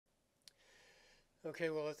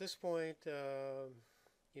Okay, well at this point,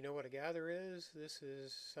 you know what a gather is. This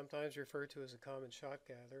is sometimes referred to as a common shot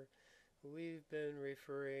gather. We've been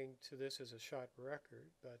referring to this as a shot record,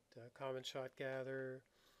 but common shot gather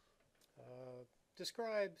uh,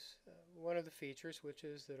 describes one of the features, which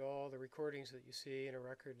is that all the recordings that you see in a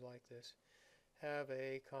record like this have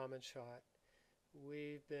a common shot.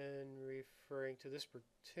 We've been referring to this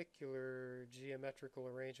particular geometrical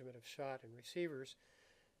arrangement of shot and receivers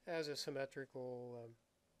as a symmetrical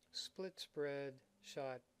split spread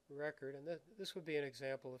shot record, and this would be an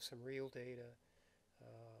example of some real data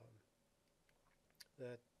um,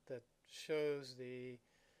 that that shows the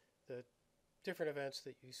different events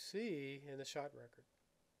that you see in the shot record.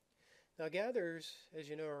 Now, gathers, as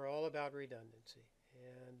you know, are all about redundancy,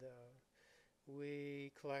 and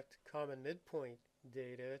we collect common midpoint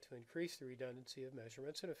data to increase the redundancy of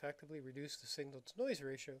measurements and effectively reduce the signal to noise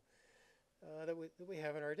ratio that we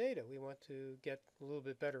have in our data. We want to get a little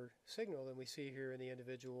bit better signal than we see here in the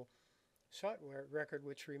individual shot record,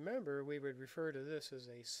 which, remember, we would refer to this as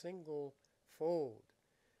a single fold.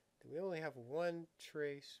 We only have one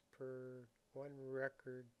trace per one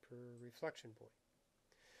record per reflection point.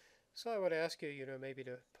 So I would ask you, maybe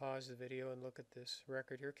to pause the video and look at this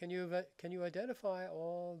record here. Can you identify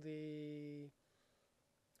all the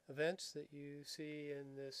events that you see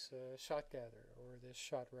in this shot gather or this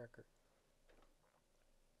shot record?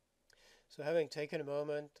 So having taken a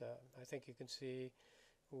moment, I think you can see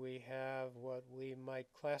we have what we might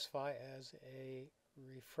classify as a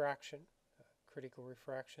refraction, critical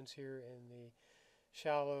refractions here in the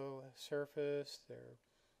shallow surface.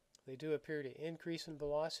 They do appear to increase in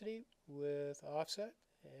velocity with offset,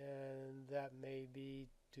 and that may be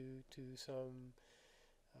due to some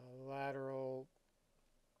lateral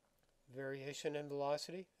variation in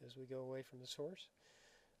velocity as we go away from the source.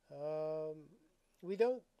 Um, we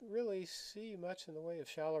don't really see much in the way of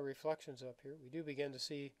shallow reflections up here. We do begin to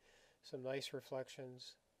see some nice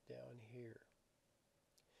reflections down here.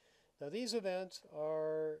 Now these events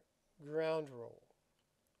are ground roll.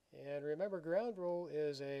 And remember, ground roll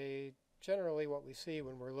is generally what we see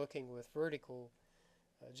when we're looking with vertical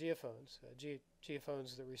geophones,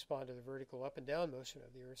 geophones that respond to the vertical up and down motion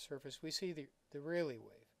of the Earth's surface. We see the Rayleigh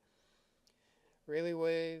wave. Rayleigh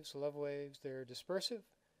waves, love waves, they're dispersive,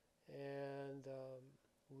 and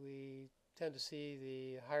we tend to see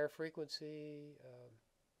the higher frequency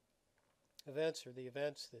events, or the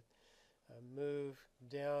events that move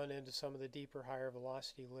down into some of the deeper, higher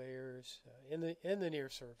velocity layers in the near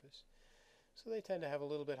surface. So they tend to have a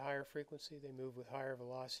little bit higher frequency. They move with higher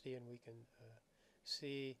velocity, and we can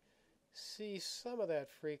see some of that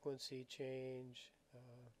frequency change,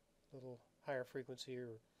 a little higher frequency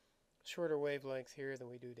or shorter wavelength here than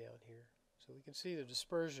we do down here. So we can see the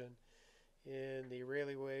dispersion in the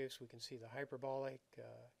Rayleigh waves. We can see the hyperbolic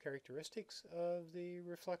characteristics of the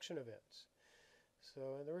reflection events.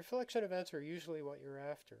 So, and the reflection events are usually what you're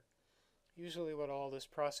after. Usually what all this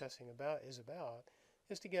processing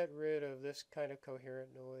is to get rid of this kind of coherent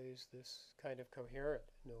noise, this kind of coherent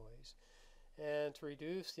noise, and to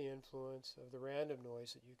reduce the influence of the random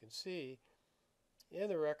noise that you can see in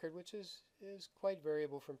the record, which is quite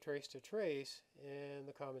variable from trace to trace in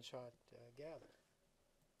the common shot gather.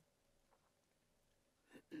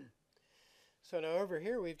 So now over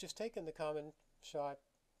here we've just taken the common shot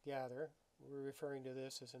gather. We're referring to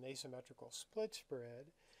this as an asymmetrical split spread.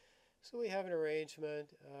 So we have an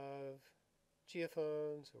arrangement of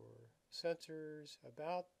geophones or sensors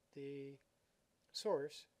about the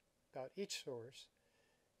source, about each source,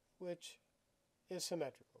 which is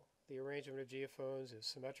symmetrical. The arrangement of geophones is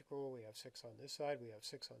symmetrical. We have 6 on this side, we have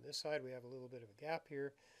 6 on this side, we have a little bit of a gap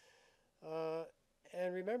here.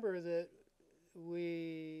 And remember that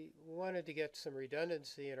we wanted to get some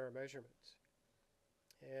redundancy in our measurements.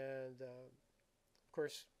 And of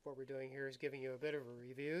course, what we're doing here is giving you a bit of a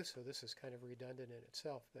review, so this is kind of redundant in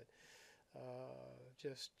itself, but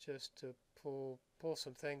just to pull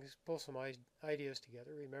some ideas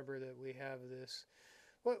together. Remember that we have this,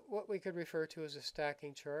 what we could refer to as a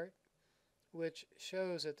stacking chart, which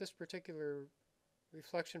shows at this particular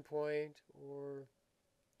reflection point, or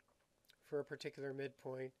for a particular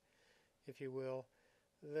midpoint, if you will,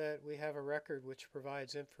 that we have a record which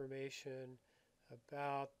provides information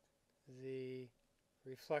about the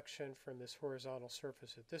reflection from this horizontal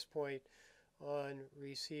surface at this point on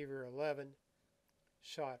receiver 11,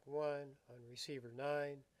 shot 1, on receiver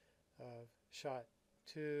 9 of shot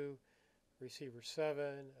 2, receiver 7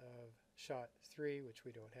 of shot 3, which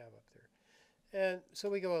we don't have up there. And so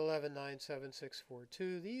we go 11, 9, 7, 6, 4,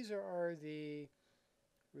 2. These are the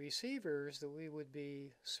receivers that we would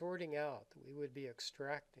be sorting out, that we would be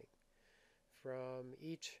extracting from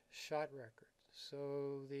each shot record.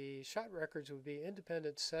 So the shot records would be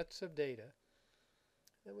independent sets of data.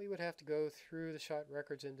 Then we would have to go through the shot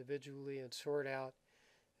records individually and sort out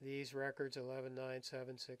these records 11, 9,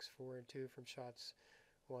 7, 6, 4, and 2 from shots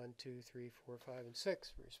 1, 2, 3, 4, 5, and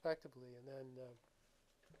 6, respectively. And then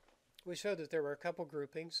we showed that there were a couple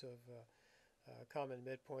groupings of common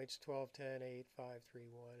midpoints, 12, 10, 8, 5, 3,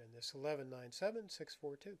 1, and this 11, 9, 7, 6,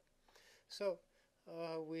 4, 2. So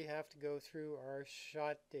we have to go through our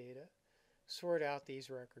shot data, sort out these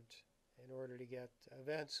records in order to get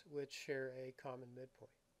events which share a common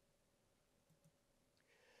midpoint.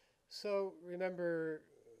 So remember,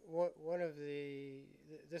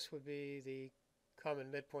 this would be the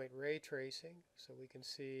common midpoint ray tracing. So we can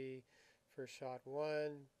see for shot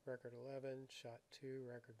 1, record 11, shot 2,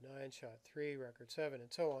 record 9, shot 3, record 7,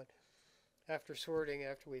 and so on. After sorting,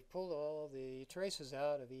 after we've pulled all the traces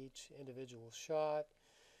out of each individual shot,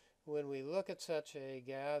 when we look at such a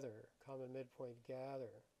gather, common midpoint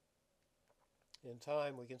gather, in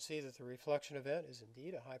time, we can see that the reflection event is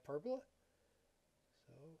indeed a hyperbola.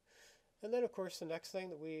 And then, of course, the next thing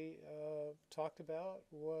that we talked about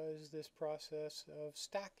was this process of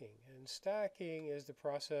stacking. And stacking is the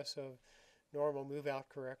process of normal move-out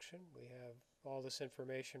correction. We have all this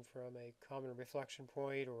information from a common reflection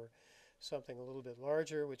point or something a little bit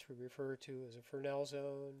larger, which we refer to as a Fresnel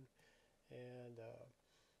zone. And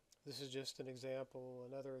this is just an example,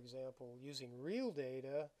 another example, using real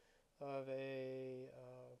data of a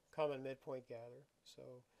common midpoint gather. So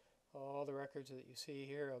all the records that you see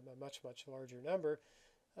here, a much, much larger number,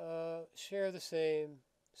 share the same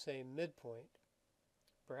midpoint,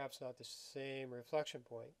 perhaps not the same reflection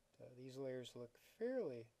point. These layers look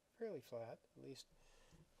fairly flat, at least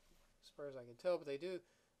as far as I can tell, but they do.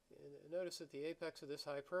 Notice that the apex of this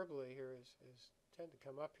hyperbola here is tend to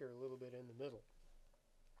come up here a little bit in the middle.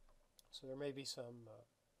 So there may be some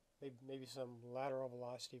maybe some lateral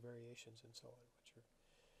velocity variations and so on, which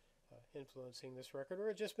are influencing this record, or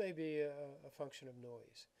it just may be a function of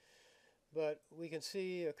noise. But we can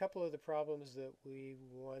see a couple of the problems that we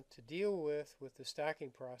want to deal with the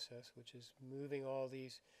stacking process, which is moving all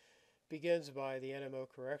these, begins by the NMO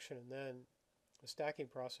correction, and then the stacking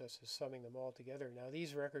process is summing them all together. Now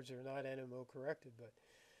these records are not NMO corrected, but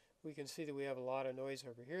we can see that we have a lot of noise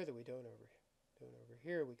over here that we don't over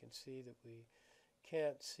here. We can see that we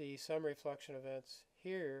can't see some reflection events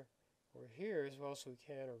here or here as well as we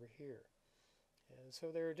can over here. And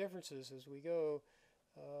so there are differences as we go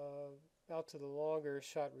out to the longer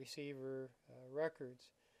shot receiver records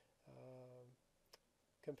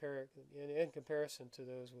in comparison to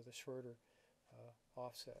those with a shorter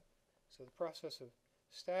offset. So the process of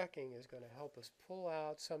stacking is going to help us pull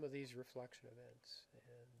out some of these reflection events.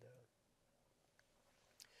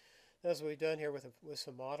 And as we've done here with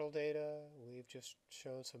some model data, we've just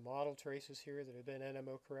shown some model traces here that have been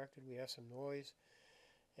NMO corrected. We have some noise.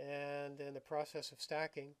 And in the process of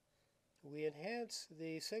stacking, we enhance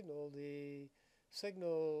the signal. The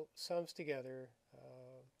signal sums together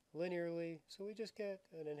linearly, so we just get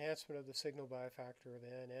an enhancement of the signal by a factor of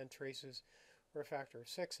n traces, or a factor of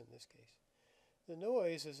 6 in this case. The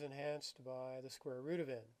noise is enhanced by the square root of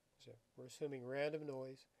n. So we're assuming random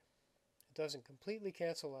noise. It doesn't completely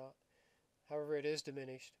cancel out. However, it is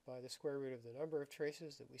diminished by the square root of the number of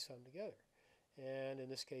traces that we sum together. And in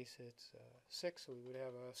this case, it's 6, so we would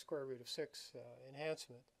have a square root of 6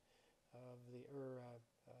 enhancement of the,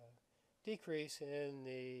 decrease in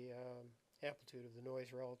the amplitude of the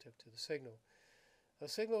noise relative to the signal. The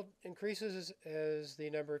signal increases as the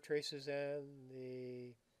number of traces n,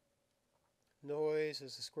 the noise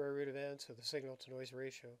is the square root of n, so the signal to noise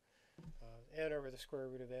ratio, n over the square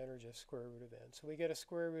root of n, or just square root of n. So we get a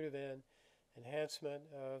square root of n enhancement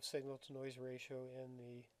of signal to noise ratio in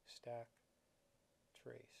the stack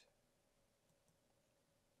trace.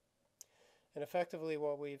 And effectively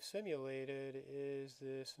what we've simulated is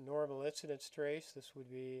this normal incidence trace. This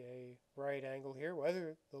would be a right angle here,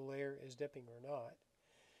 whether the layer is dipping or not.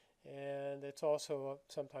 And it's also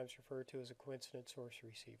sometimes referred to as a coincident source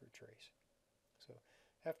receiver trace. So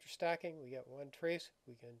after stacking, we get one trace.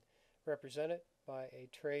 We can represent it by a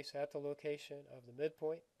trace at the location of the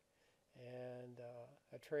midpoint, and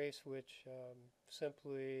a trace which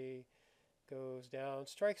simply goes down,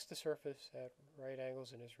 strikes the surface at right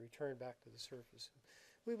angles, and is returned back to the surface.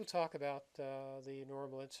 We will talk about the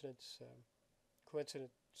normal incidence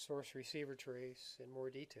coincident source receiver trace in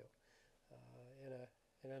more detail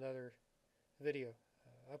in another video,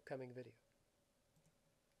 upcoming video.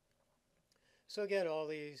 So again, all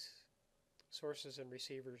these sources and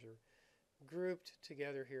receivers are grouped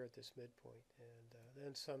together here at this midpoint, and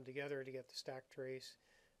then summed together to get the stack trace.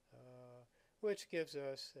 which gives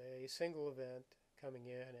us a single event coming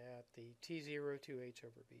in at the t0 to h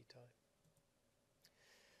over b time.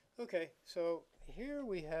 Okay, so here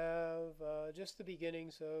we have just the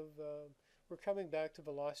beginnings of, we're coming back to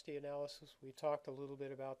velocity analysis. We talked a little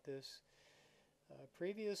bit about this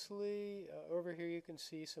previously. Over here you can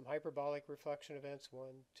see some hyperbolic reflection events, 1,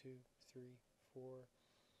 2, 3, 4.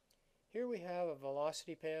 Here we have a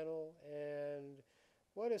velocity panel, and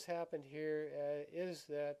what has happened here is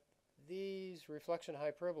that these reflection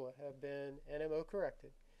hyperbola have been NMO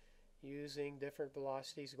corrected using different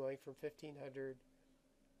velocities going from 1500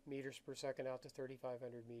 meters per second out to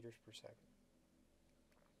 3500 meters per second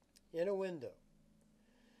in a window.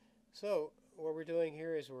 So what we're doing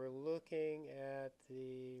here is we're looking at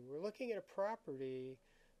a property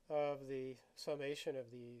of the summation of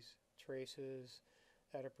these traces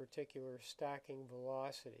at a particular stacking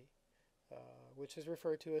velocity, which is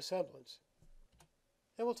referred to as semblance.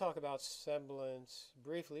 And we'll talk about semblance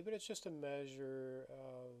briefly, but it's just a measure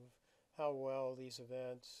of how well these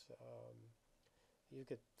events, you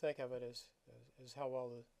could think of it as how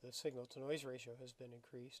well the signal-to-noise ratio has been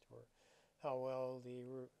increased, or how well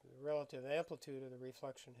the relative amplitude of the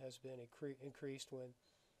reflection has been increased when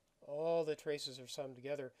all the traces are summed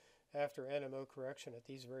together after NMO correction at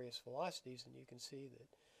these various velocities. And you can see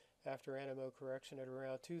that after NMO correction at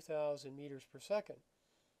around 2,000 meters per second,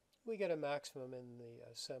 we get a maximum in the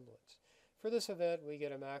semblance. For this event, we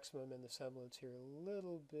get a maximum in the semblance here a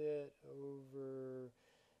little bit over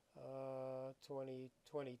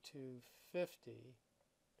 2250,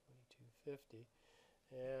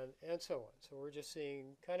 and so on. So we're just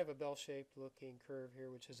seeing kind of a bell-shaped looking curve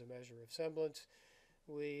here, which is a measure of semblance.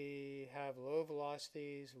 We have low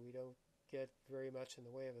velocities. We don't get very much in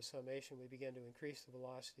the way of a summation. We begin to increase the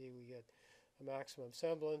velocity. We get a maximum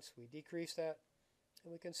semblance. We decrease that,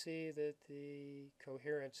 and we can see that the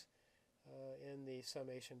coherence in the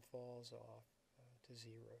summation falls off to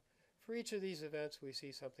 0. For each of these events, we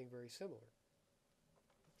see something very similar.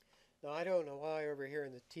 Now, I don't know why over here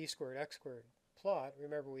in the t squared x squared plot,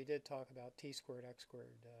 remember we did talk about t squared x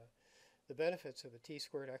squared, the benefits of a t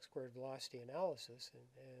squared x squared velocity analysis,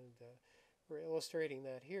 and we're illustrating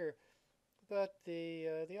that here. But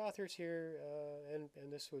the authors here, and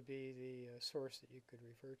this would be the source that you could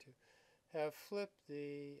refer to, have flipped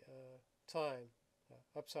the time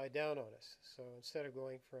upside down on us. So instead of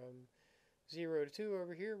going from 0 to 2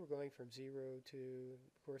 over here, we're going from 0 to,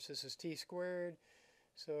 of course this is t squared,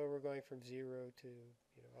 so we're going from 0 to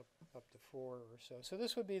up to 4 or so. So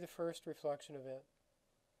this would be the first reflection event.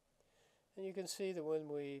 And you can see that when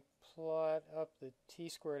we plot up the t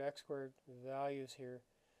squared x squared values here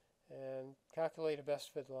and calculate a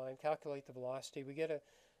best fit line, calculate the velocity, we get a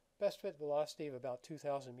best fit velocity of about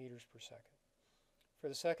 2,000 meters per second. For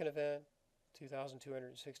the second event,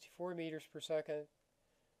 2,264 meters per second.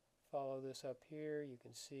 Follow this up here. You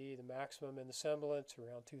can see the maximum in the semblance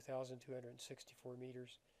around 2,264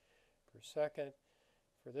 meters per second.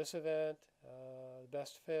 For this event, the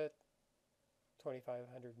best fit,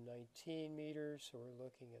 2,519 meters. So we're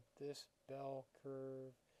looking at this bell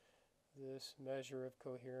curve, this measure of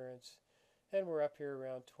coherence. And we're up here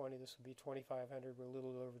around 20. This will be 2,500. We're a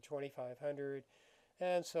little over 2,500.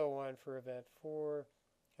 And so on for event 4,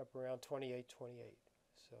 up around 2828.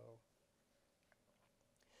 So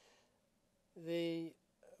the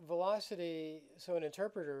velocity, so an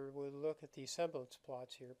interpreter would look at these semblance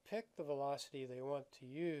plots here, pick the velocity they want to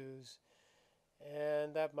use,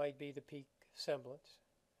 and that might be the peak semblance.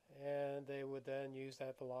 And they would then use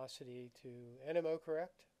that velocity to NMO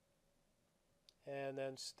correct, and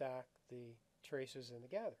then stack the traces in the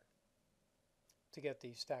gather to get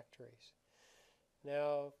the stacked trace.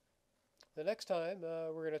 Now, the next time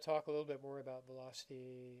we're going to talk a little bit more about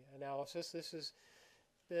velocity analysis. This has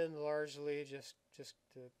been largely just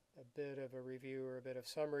a bit of a review or a bit of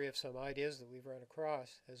summary of some ideas that we've run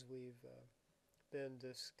across as we've been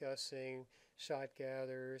discussing shot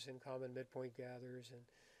gathers and common midpoint gathers and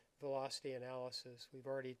velocity analysis. We've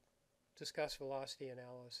already discussed velocity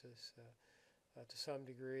analysis to some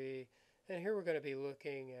degree, and here we're going to be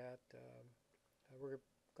looking at, we're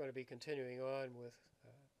going to be continuing on with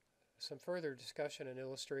some further discussion and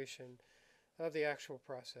illustration of the actual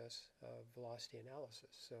process of velocity analysis.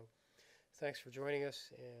 So thanks for joining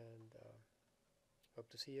us, and hope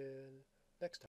to see you next time.